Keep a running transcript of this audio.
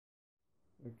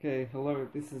Okay, hello,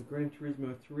 this is Gran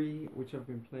Turismo 3, which I've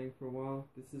been playing for a while.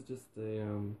 This is just a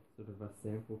sort of a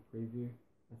sample preview.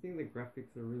 I think the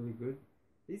graphics are really good.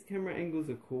 These camera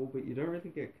angles are cool, but you don't really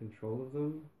get control of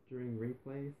them during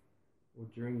replays or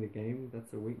during the game.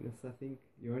 That's a weakness, I think.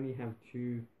 You only have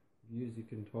two views you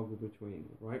can toggle between,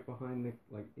 right behind the,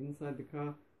 like inside the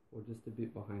car, or just a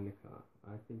bit behind the car.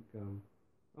 I think,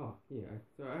 oh, yeah,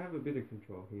 so I have a bit of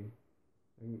control here.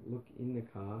 I can look in the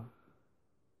car.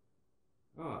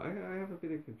 Oh, I have a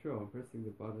bit of control. I'm pressing the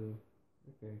button.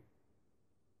 Okay.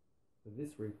 For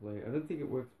this replay, I don't think it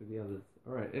works for the others.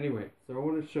 Alright, anyway, so I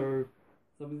want to show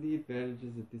some of the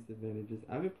advantages and disadvantages.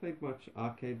 I haven't played much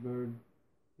arcade mode.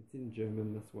 It's in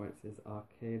German, that's why it says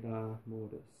Arcade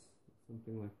Modus.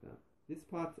 Something like that. This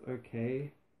part's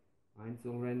okay.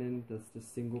 Einzelrennen, that's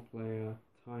just single player,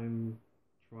 time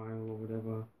trial or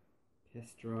whatever.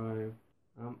 Test drive.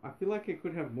 I feel like it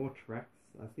could have more tracks.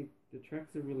 I think the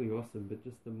tracks are really awesome, but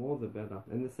just the more the better.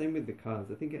 And the same with the cars.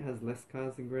 I think it has less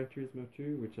cars than Gran Turismo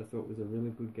 2, which I thought was a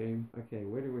really good game. Okay,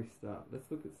 where do we start? Let's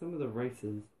look at some of the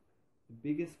races. The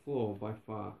biggest flaw by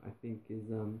far, I think, is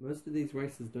most of these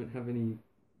races don't have any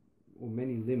or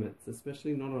many limits,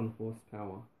 especially not on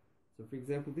horsepower. So for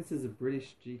example, this is a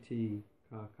British GT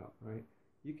car cup, right?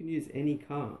 You can use any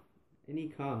car, any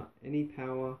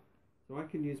power. So I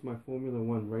can use my Formula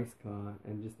 1 race car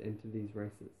and just enter these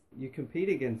races. You compete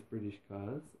against British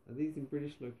cars. Are these in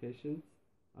British locations?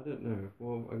 I don't know.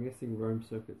 Well, I'm guessing Rome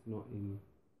Circuit's not in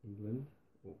England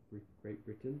or Great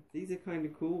Britain. These are kind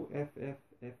of cool, FF,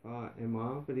 FR,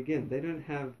 MR, but again, they don't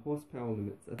have horsepower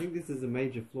limits. I think this is a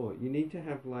major flaw. You need to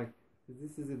have like, because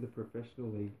this is in the professional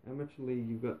league. Amateur league,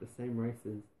 you've got the same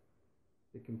races.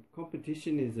 The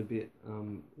competition is a bit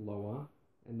lower.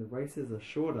 And the races are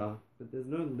shorter, but there's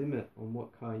no limit on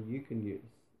what car you can use,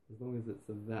 as long as it's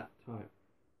of that type.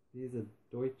 Here's a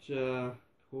Deutsche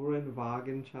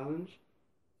Tourenwagen Challenge.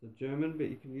 It's a German, but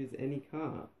you can use any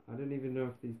car. I don't even know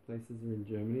if these places are in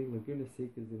Germany. Laguna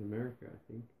Seca is in America,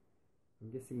 I think. I'm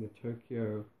guessing the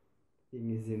Tokyo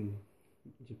thing is in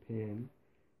Japan.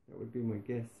 That would be my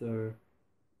guess. So,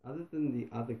 other than the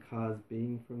other cars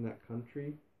being from that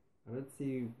country, I don't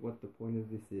see what the point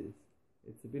of this is.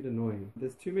 It's a bit annoying.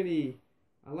 There's too many.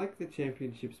 I like the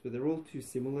championships, but they're all too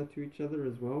similar to each other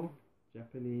as well.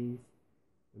 Japanese,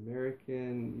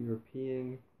 American,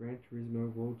 European, Gran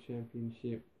Turismo World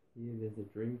Championship. Here there's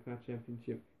a Dream Car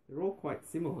Championship. They're all quite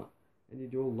similar, and you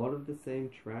do a lot of the same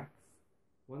tracks.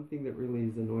 One thing that really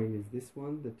is annoying is this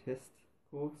one, the test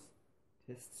course,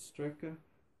 Test Striker,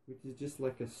 which is just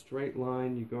like a straight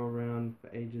line. You go around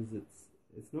for ages.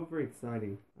 It's not very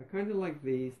exciting. I kind of like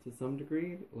these to some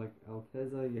degree, like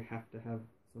Altezza. You have to have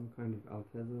some kind of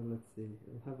Altezza. Let's see,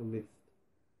 it'll have a list.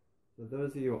 So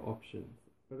those are your options.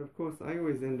 But of course, I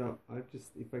always end up,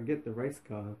 if I get the race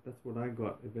car, that's what I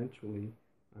got eventually.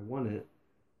 I won it,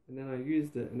 and then I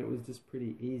used it, and it was just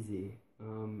pretty easy.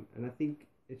 And I think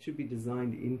it should be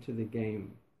designed into the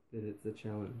game that it's a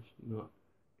challenge, not,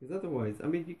 because otherwise, I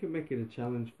mean, you can make it a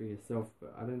challenge for yourself,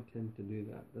 but I don't tend to do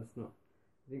that. That's not.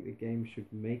 I think the game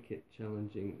should make it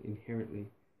challenging inherently.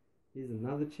 Here's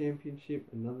another championship,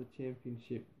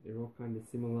 they're all kind of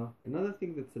similar. Another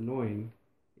thing that's annoying,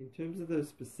 in terms of those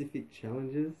specific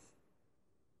challenges,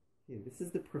 here, this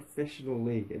is the professional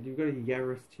league, and you've got a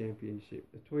Yaris championship,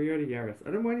 a Toyota Yaris.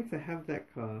 I don't mind if they have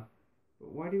that car,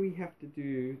 but why do we have to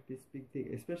do this big thing,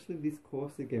 especially this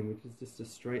course again, which is just a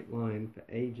straight line for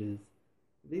ages.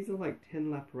 These are like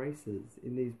 10-lap races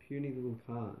in these puny little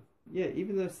cars. Yeah,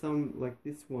 even though some, like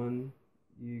this one,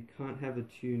 you can't have a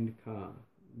tuned car.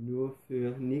 Nur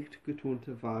für nicht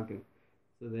getunte Wagen.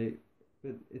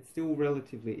 But it's still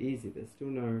relatively easy. There's still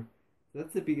no, so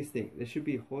that's the biggest thing. There should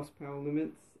be horsepower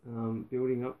limits,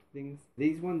 building up things.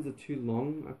 These ones are too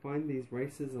long. I find these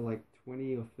races are like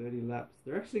 20 or 30 laps.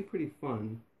 They're actually pretty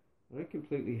fun. I don't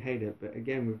completely hate it, but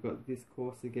again, we've got this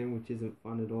course again, which isn't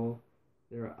fun at all.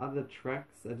 There are other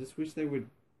tracks. I just wish they would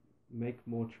make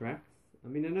more tracks. I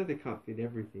mean, I know they can't fit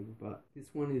everything, but this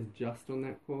one is just on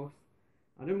that course.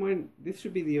 I don't mind, this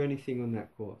should be the only thing on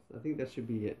that course. I think that should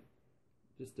be it.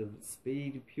 Just a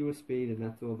speed, pure speed, and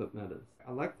that's all that matters.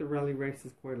 I like the rally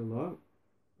races quite a lot.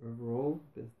 Overall,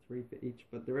 there's 3 for each,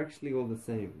 but they're actually all the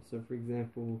same. So for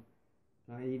example,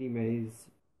 Tahiti Maze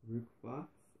Rukvats,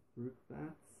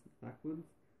 backwards,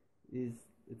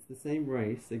 it's the same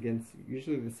race against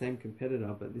usually the same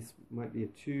competitor, but this might be a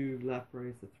 2-lap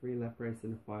race, a 3-lap race,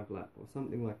 and a 5-lap, or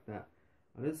something like that.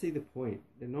 I don't see the point.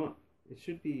 They're not, it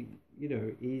should be, you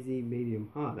know, easy,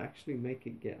 medium, hard. Actually make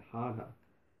it get harder.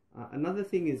 Another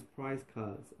thing is prize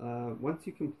cars. Once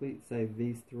you complete, say,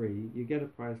 these 3, you get a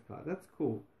prize car. That's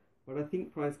cool, but I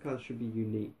think prize cars should be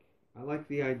unique. I like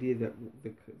the idea that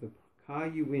the car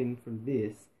you win from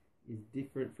this is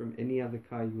different from any other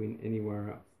car you win anywhere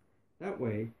else. That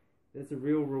way, there's a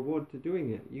real reward to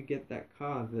doing it. You get that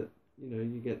car that,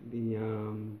 you get the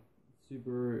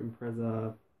Subaru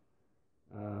Impreza,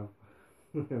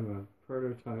 whatever,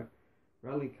 prototype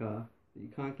rally car that you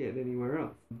can't get anywhere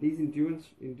else. These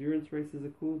endurance races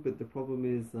are cool, but the problem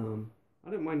is, I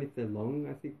don't mind if they're long.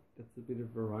 I think that's a bit of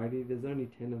variety. There's only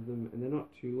 10 of them, and they're not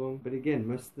too long. But again,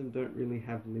 most of them don't really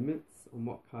have limits on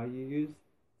what car you use.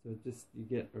 So just you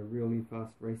get a really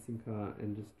fast racing car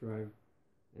and just drive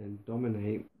and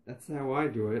dominate. That's how I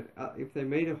do it. If they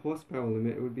made a horsepower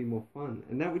limit, it would be more fun.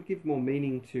 And that would give more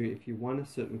meaning to if you won a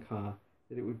certain car,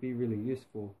 that it would be really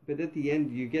useful. But at the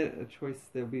end, you get a choice.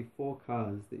 There'll be 4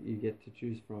 cars that you get to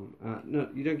choose from. No,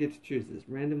 you don't get to choose. It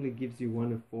randomly gives you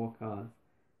one of 4 cars.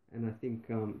 And I think,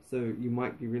 so you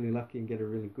might be really lucky and get a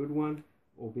really good one,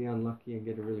 or be unlucky and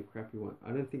get a really crappy one.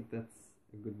 I don't think that's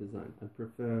a good design. I'd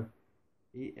prefer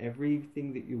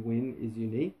everything that you win is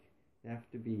unique. There have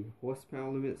to be horsepower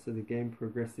limits so the game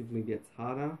progressively gets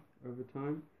harder over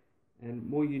time, and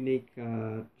more unique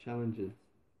challenges.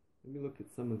 Let me look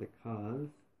at some of the cars.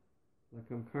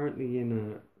 Like I'm currently in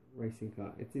a racing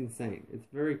car. It's insane. It's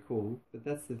very cool, but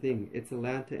that's the thing. It's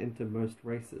allowed to enter most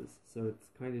races, so it's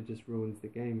kind of just ruins the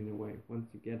game in a way once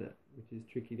you get it, which is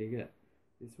tricky to get.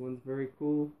 This one's very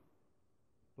cool,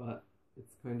 but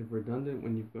it's kind of redundant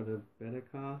when you've got a better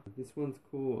car. This one's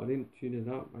cool. I didn't tune it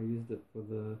up. I used it for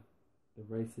the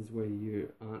races where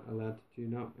you aren't allowed to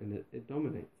tune up, and it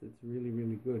dominates. It's really,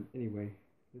 really good. Anyway,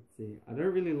 let's see. I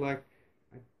don't really like...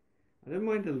 I don't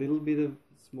mind a little bit of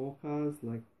small cars,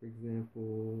 like, for example,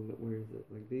 where is it?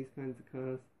 Like these kinds of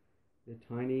cars. They're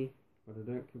tiny, but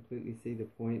I don't completely see the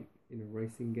point in a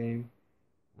racing game.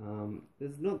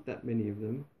 There's not that many of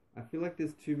them. I feel like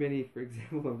there's too many. For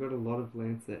example, I've got a lot of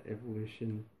Lancer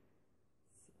Evolution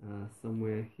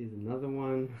somewhere. Here's another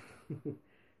one. A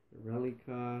rally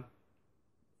car.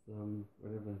 Some,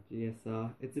 whatever,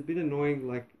 GSR. It's a bit annoying,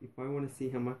 like, if I want to see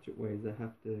how much it weighs, I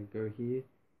have to go here.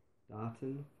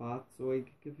 Daten,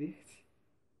 Fahrzeuggewicht.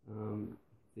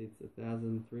 It's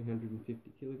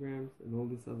 1,350 kilograms and all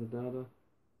this other data.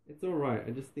 It's alright,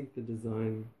 I just think the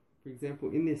design, for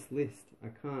example, in this list, I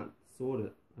can't sort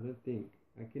it, I don't think.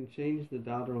 I can change the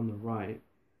data on the right.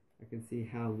 I can see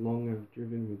how long I've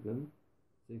driven with them.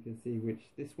 So you can see which,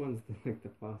 this one's like the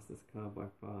fastest car by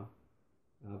far.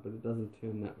 But it doesn't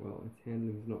turn that well. Its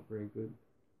handling's not very good.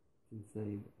 It's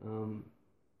insane.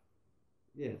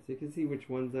 Yeah, so you can see which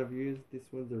ones I've used. This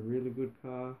one's a really good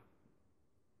car.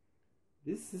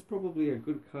 This is probably a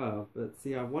good car, but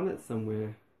see, I won it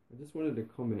somewhere. I just wanted to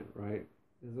comment, right?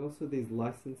 There's also these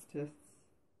license tests.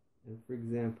 And for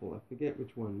example, I forget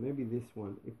which one, maybe this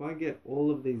one. If I get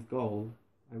all of these gold,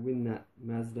 I win that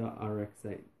Mazda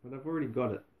RX-8. But I've already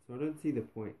got it, so I don't see the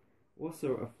point.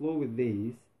 Also, a flaw with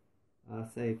these,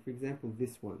 say, for example,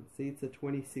 this one. See, it's a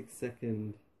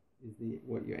 26-second is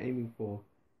what you're aiming for.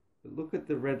 But look at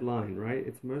the red line, right?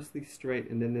 It's mostly straight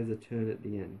and then there's a turn at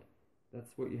the end. That's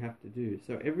what you have to do.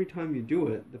 So every time you do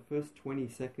it, the first 20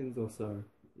 seconds or so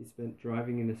is spent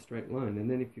driving in a straight line. And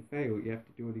then if you fail, you have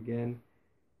to do it again.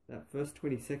 That first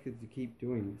 20 seconds you keep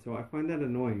doing. So I find that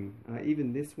annoying.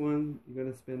 Even this one, you're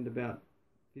going to spend about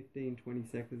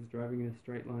 15-20 seconds driving in a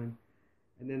straight line.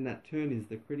 And then that turn is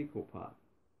the critical part.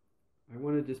 I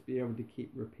want to just be able to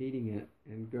keep repeating it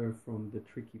and go from the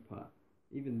tricky part.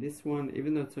 Even this one,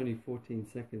 even though it's only 14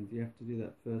 seconds, you have to do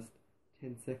that first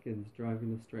 10 seconds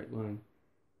driving a straight line.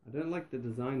 I don't like the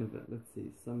design of it. Let's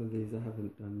see, some of these I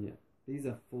haven't done yet. These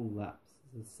are full laps,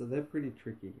 so they're pretty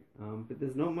tricky. But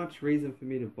there's not much reason for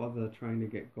me to bother trying to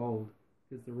get gold,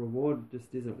 because the reward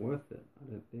just isn't worth it,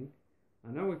 I don't think.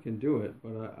 I know I can do it,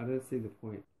 but I don't see the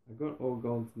point. I got all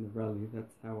golds in the rally,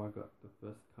 that's how I got the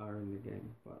first car in the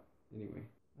game, but anyway.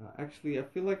 Actually, I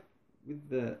feel like with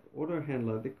the auto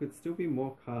handler, there could still be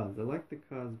more cars. I like the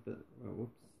cars, but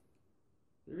whoops.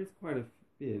 There is quite a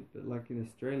bit, but like in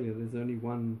Australia, there's only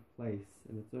one place,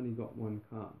 and it's only got one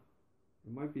car.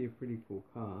 It might be a pretty cool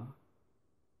car.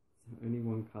 It's only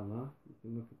one color. You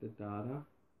can look at the data.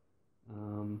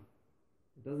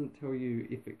 It doesn't tell you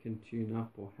if it can tune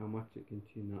up or how much it can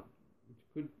tune up, which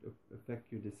could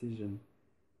affect your decision.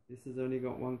 This has only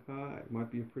got one car. It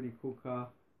might be a pretty cool car.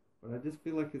 But I just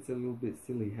feel like it's a little bit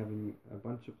silly having a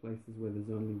bunch of places where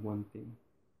there's only one thing.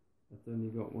 That's only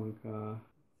got one car.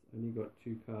 It's only got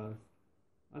 2 cars.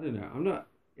 I don't know.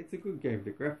 It's a good game. The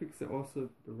graphics are also,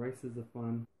 the races are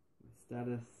fun. The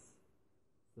status.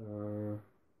 So,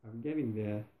 I'm getting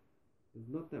there. There's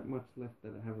not that much left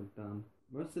that I haven't done.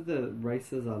 Most of the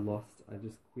races I lost, I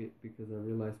just quit because I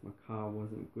realized my car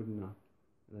wasn't good enough.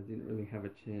 And I didn't really have a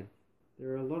chance.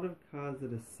 There are a lot of cars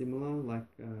that are similar, like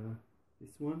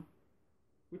this one,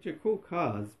 which are cool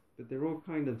cars, but they're all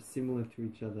kind of similar to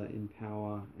each other in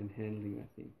power and handling, I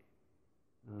think.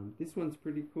 This one's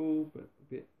pretty cool, but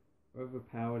a bit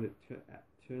overpowered. It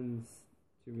turns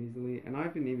too easily, and I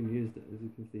haven't even used it, as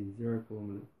you can see, 0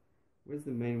 kilometers. Where's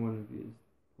the main one I've used?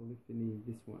 Polyphony,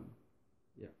 this one.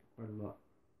 Yep, quite a lot.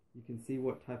 You can see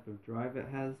what type of drive it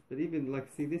has, but even, like,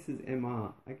 see, this is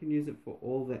MR. I can use it for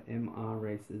all the MR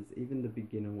races, even the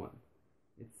beginner one.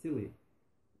 It's silly.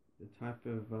 The type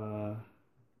of,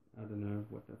 I don't know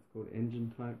what that's called,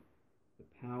 engine type.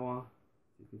 The power,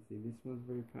 you can see this one's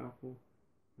very powerful.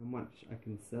 How much I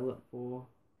can sell it for.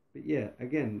 But yeah,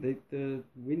 again,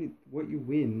 what you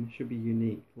win should be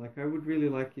unique. Like, I would really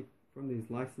like it from these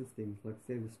license things, like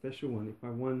say the special one, if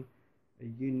I won a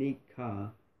unique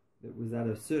car that was at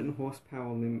a certain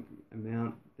horsepower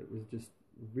amount that was just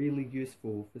really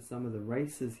useful for some of the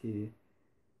races here,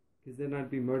 because then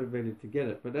I'd be motivated to get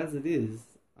it. But as it is,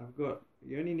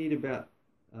 you only need about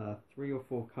 3 or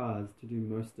 4 cars to do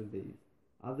most of these.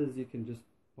 Others you can just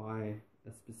buy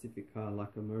a specific car,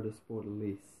 like a Motorsport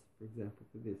Elise, for example,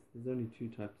 for this. There's only 2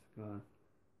 types of cars.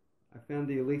 I found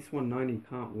the Elise 190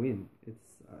 can't win. It's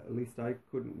at least I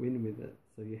couldn't win with it,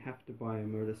 so you have to buy a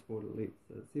Motorsport Elite.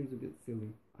 So it seems a bit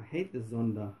silly. I hate the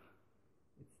Zonda.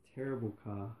 It's a terrible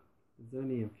car. There's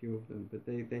only a few of them, but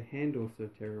they handle so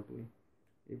terribly,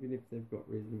 even if they've got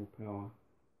reasonable power.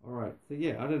 Alright, so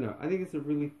yeah, I don't know. I think it's a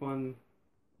really fun,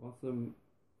 awesome,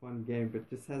 fun game, but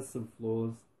just has some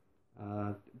flaws.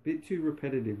 A bit too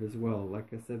repetitive as well. Like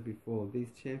I said before,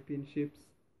 these championships,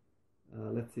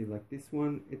 let's see, like this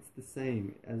one, it's the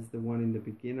same as the one in the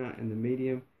beginner and the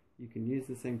medium. You can use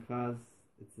the same cars.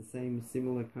 It's the same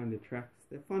similar kind of tracks.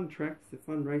 They're fun tracks, they're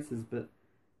fun races, but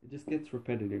it just gets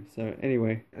repetitive. So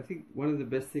anyway, I think one of the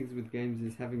best things with games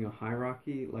is having a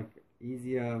hierarchy, like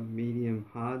easier, medium,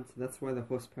 hard. So that's why the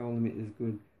horsepower limit is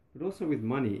good. But also with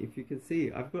money, if you can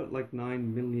see, I've got like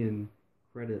 9 million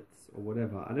credits or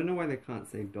whatever. I don't know why they can't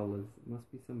say dollars. It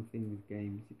must be something with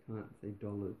games. You can't say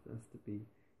dollars. It has to be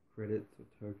credits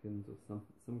or tokens or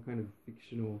some kind of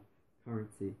fictional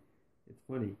currency. It's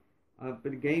funny.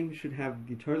 But a game should have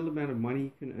the total amount of money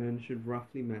you can earn should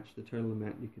roughly match the total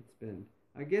amount you could spend.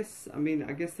 I guess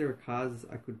there are cars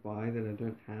I could buy that I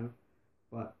don't have,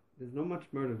 but there's not much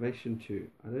motivation to.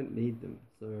 I don't need them,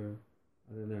 so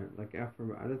I don't know. Like Alfa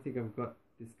Romeo, I don't think I've got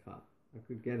this car. I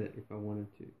could get it if I wanted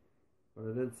to, but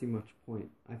I don't see much point.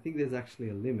 I think there's actually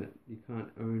a limit. You can't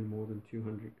own more than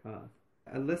 200 cars.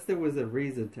 Unless there was a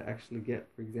reason to actually get,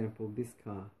 for example, this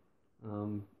car.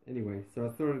 Anyway, so I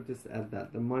thought I'd just add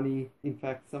that. The money, in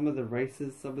fact, some of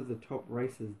the top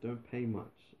races don't pay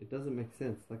much. It doesn't make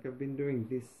sense. Like, I've been doing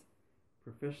this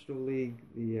professional league,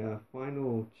 the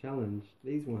final challenge,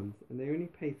 these ones, and they only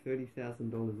pay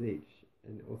 $30,000 each,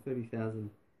 or 30,000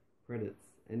 credits.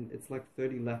 And it's like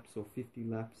 30 laps or 50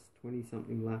 laps, 20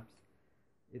 something laps.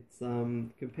 It's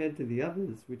compared to the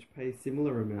others, which pay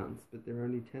similar amounts, but they're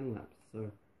only 10 laps.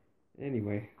 So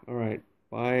anyway, alright,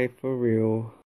 bye for real.